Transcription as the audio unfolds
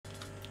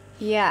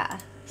Yeah.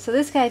 So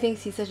this guy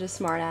thinks he's such a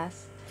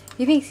smartass.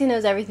 He thinks he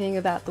knows everything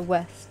about the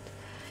West.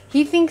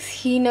 He thinks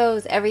he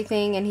knows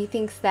everything, and he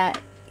thinks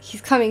that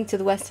he's coming to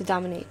the West to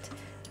dominate.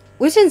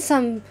 Which in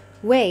some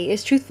way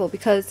is truthful,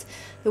 because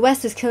the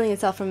West is killing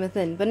itself from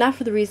within, but not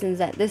for the reasons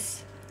that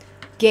this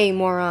gay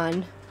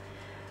moron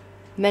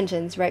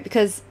mentions, right?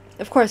 Because,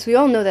 of course, we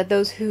all know that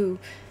those who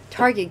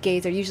target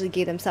gays are usually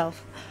gay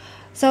themselves.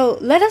 So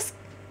let us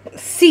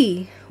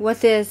see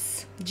what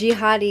this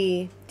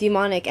jihadi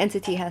demonic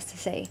entity has to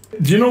say.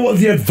 Do you know what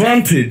the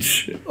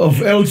advantage of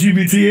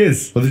LGBT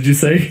is? What did you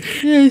say?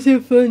 Yeah, it's so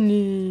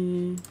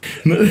funny.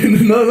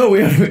 No, we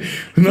haven't.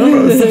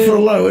 No,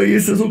 astaghfirullah, what are you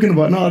talking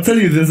about? No, I'll tell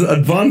you, there's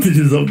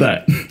advantages of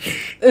that.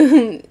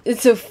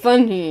 It's so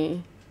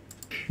funny.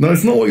 No,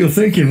 it's not what you're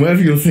thinking,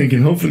 whatever you're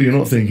thinking. Hopefully you're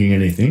not thinking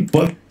anything,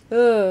 but...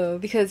 Oh,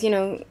 because, you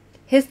know,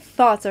 his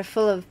thoughts are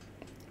full of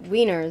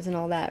wieners and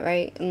all that,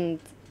 right? And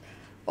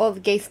all the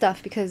gay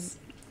stuff, because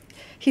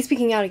he's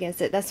speaking out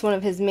against it. That's one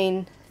of his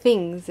main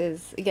things,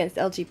 is against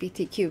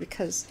LGBTQ,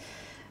 because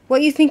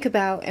what you think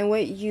about and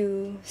what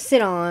you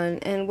sit on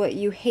and what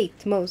you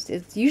hate most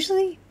is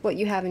usually what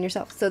you have in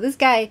yourself. So this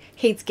guy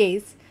hates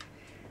gays.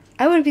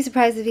 I wouldn't be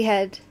surprised if he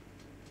had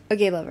a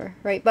gay lover,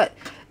 right? But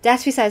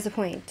that's besides the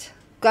point.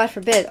 God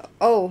forbid.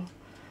 Oh,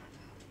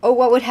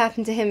 what would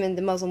happen to him in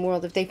the Muslim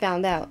world if they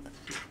found out?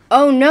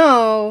 Oh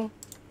no!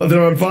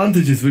 There are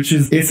advantages, which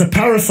is, it's a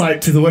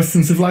parasite to the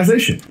Western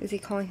civilization. Is he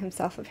calling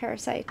himself a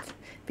parasite?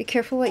 Be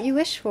careful what you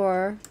wish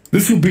for.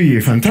 This will be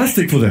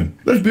fantastic for them.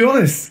 Let's be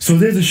honest. So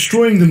they're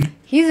destroying them.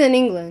 He's in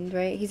England,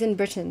 right? He's in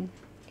Britain.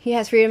 He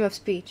has freedom of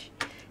speech.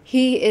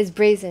 He is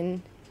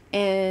brazen,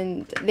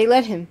 and they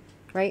let him,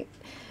 right?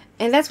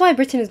 And that's why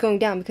Britain is going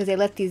down, because they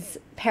let these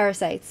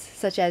parasites,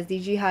 such as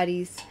the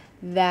jihadis,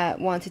 that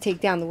want to take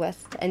down the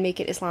West and make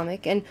it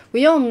Islamic. And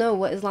we all know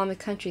what Islamic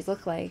countries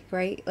look like,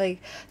 right?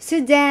 Like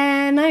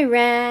Sudan,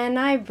 Iran,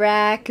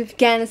 Iraq,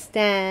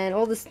 Afghanistan,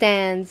 all the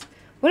stands.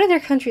 What do their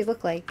countries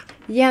look like?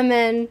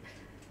 Yemen.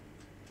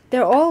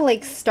 They're all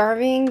like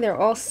starving, they're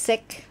all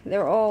sick,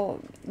 they're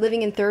all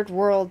living in third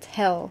world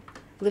hell,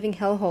 living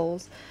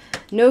hellholes.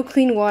 No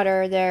clean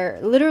water, they're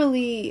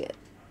literally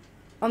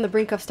on the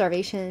brink of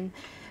starvation.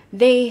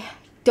 They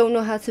don't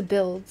know how to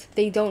build,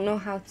 they don't know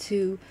how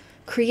to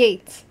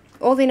create.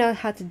 All they know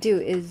how to do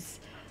is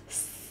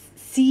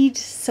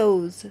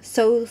sow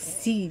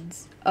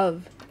seeds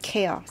of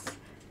chaos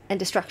and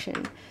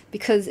destruction,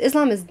 because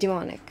Islam is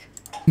demonic.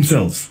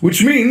 Themselves.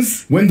 Which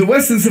means, when the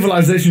Western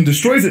civilization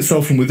destroys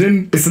itself from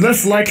within, it's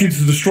less likely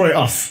to destroy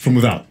us from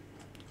without.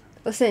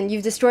 Listen,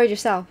 you've destroyed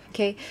yourself,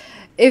 okay?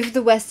 If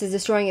the West is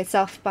destroying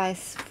itself by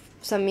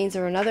some means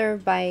or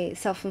another, by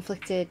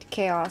self-inflicted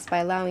chaos, by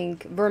allowing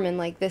vermin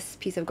like this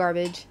piece of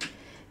garbage,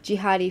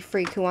 jihadi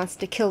freak who wants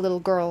to kill little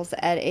girls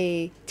at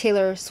a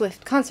Taylor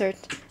Swift concert,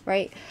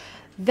 right?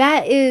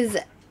 That is,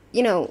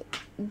 you know,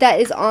 that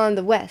is on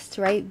the West,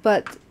 right?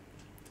 But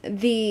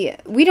we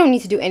don't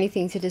need to do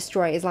anything to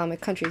destroy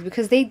Islamic countries,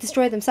 because they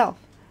destroy themselves.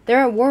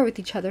 They're at war with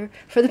each other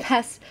for the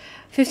past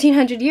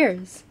 1,500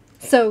 years.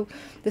 So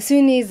the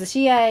Sunnis, the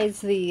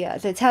Shiites, the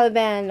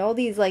Taliban, all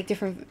these like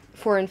different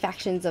foreign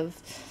factions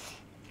of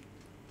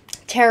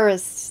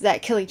terrorists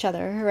that kill each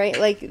other, right?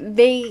 Like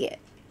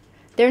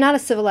they're not a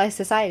civilized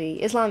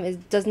society.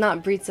 Islam does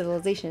not breed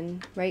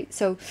civilization, right?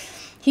 So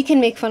he can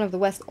make fun of the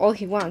West all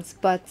he wants,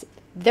 but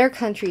their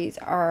countries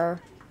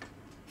are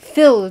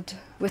filled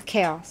with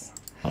chaos.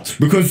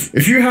 Because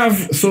if you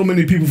have so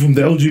many people from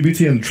the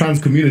LGBT and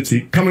trans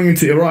community coming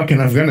into Iraq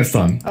and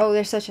Afghanistan... Oh,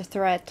 they're such a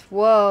threat.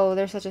 Whoa,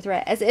 they're such a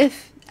threat. As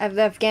if the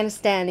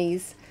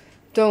Afghanistanis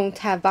don't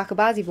have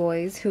Bakabazi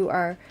boys who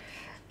are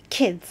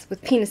kids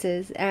with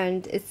penises,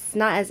 and it's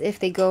not as if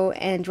they go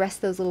and dress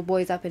those little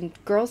boys up in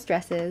girls'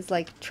 dresses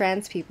like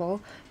trans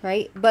people,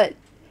 right? But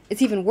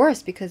it's even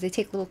worse, because they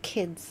take little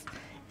kids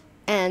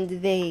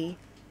and they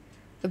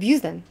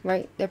abuse them,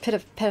 right? They're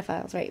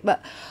pedophiles, right?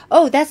 But,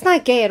 oh, that's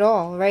not gay at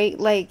all, right?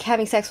 Like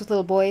having sex with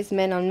little boys,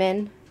 men on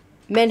men,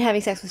 men having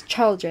sex with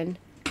children.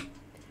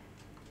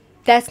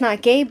 That's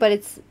not gay, but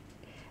it's,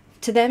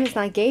 to them it's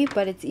not gay,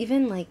 but it's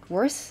even like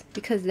worse,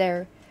 because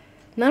they're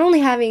not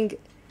only having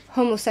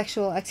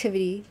homosexual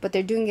activity, but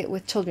they're doing it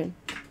with children,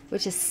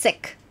 which is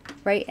sick,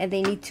 right? And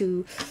they need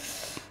to,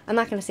 I'm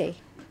not going to say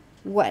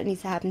what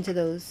needs to happen to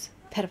those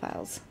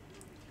pedophiles.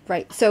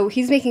 Right, so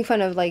he's making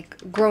fun of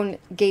like grown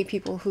gay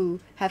people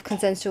who have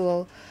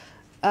consensual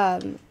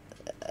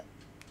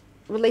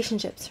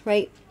relationships,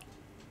 right?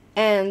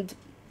 And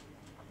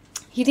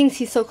he thinks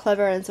he's so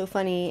clever and so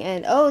funny,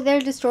 and oh,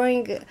 they're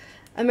destroying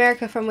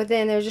America from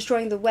within, they're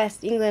destroying the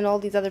West, England, all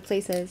these other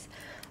places,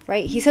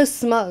 right? He's so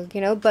smug,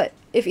 you know, but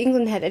if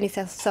England had any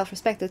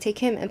self-respect, they'll take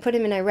him and put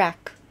him in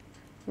Iraq,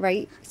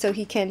 right? So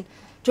he can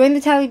join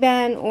the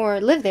Taliban or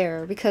live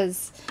there,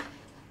 because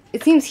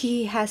it seems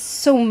he has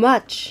so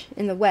much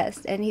in the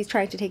West, and he's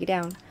trying to take it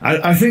down.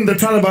 I think the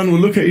Taliban will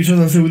look at each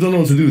other and say, we don't know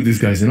what to do with these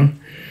guys, you know?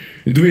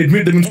 Do we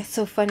admit them? It's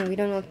so funny. We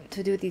don't know what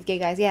to do with these gay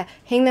guys. Yeah,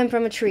 hang them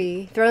from a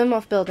tree, throw them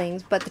off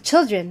buildings, but the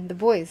children, the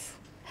boys,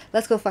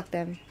 let's go fuck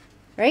them.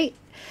 right?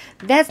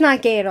 That's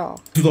not gay at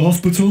all. To the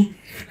hospital.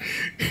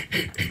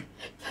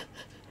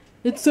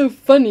 It's so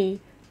funny.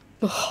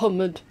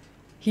 Mahmood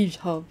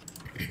Hijab.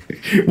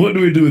 What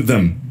do we do with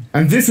them?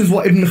 And this is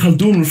what Ibn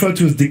Khaldun referred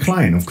to as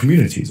decline of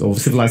communities or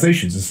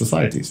civilizations and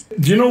societies.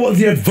 Do you know what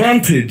the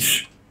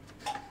advantage?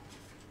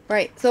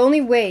 Right. So the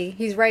only way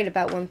he's right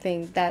about one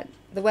thing, that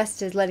the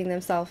West is letting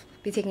themselves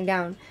be taken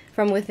down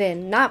from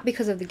within, not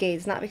because of the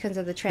gays, not because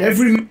of the trans.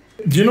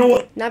 Do you know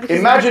what? Not because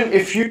Imagine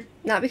if you...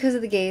 Not because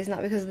of the gays,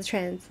 not because of the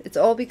trans. It's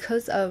all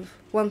because of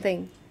one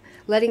thing.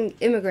 Letting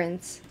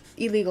immigrants,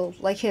 illegal,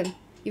 like him,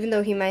 even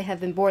though he might have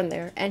been born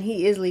there, and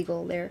he is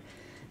legal there,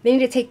 they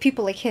need to take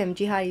people like him,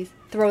 jihadis,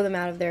 throw them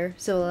out of their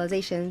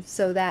civilization,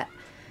 so that...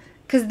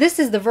 Because this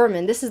is the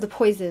vermin, this is the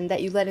poison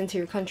that you let into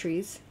your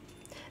countries.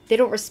 They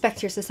don't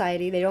respect your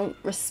society, they don't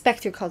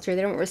respect your culture,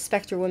 they don't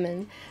respect your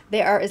women.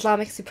 They are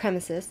Islamic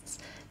supremacists.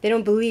 They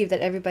don't believe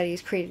that everybody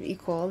is created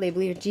equal. They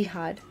believe in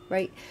jihad,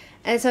 right?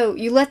 And so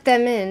you let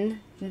them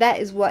in. That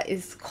is what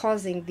is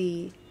causing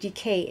the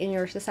decay in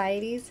your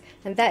societies.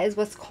 And that is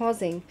what's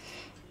causing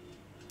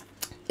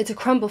it to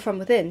crumble from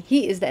within.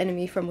 He is the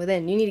enemy from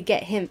within. You need to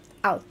get him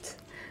out.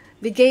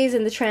 The gays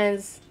and the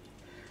trans,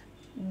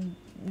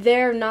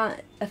 they're not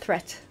a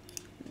threat.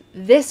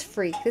 This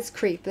freak, this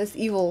creep, this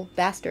evil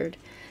bastard,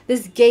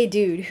 this gay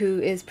dude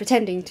who is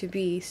pretending to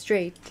be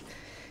straight,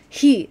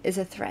 he is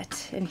a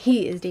threat, and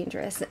he is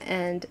dangerous,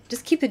 and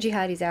just keep the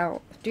jihadis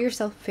out. Do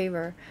yourself a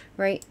favor,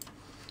 right?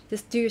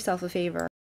 Just do yourself a favor.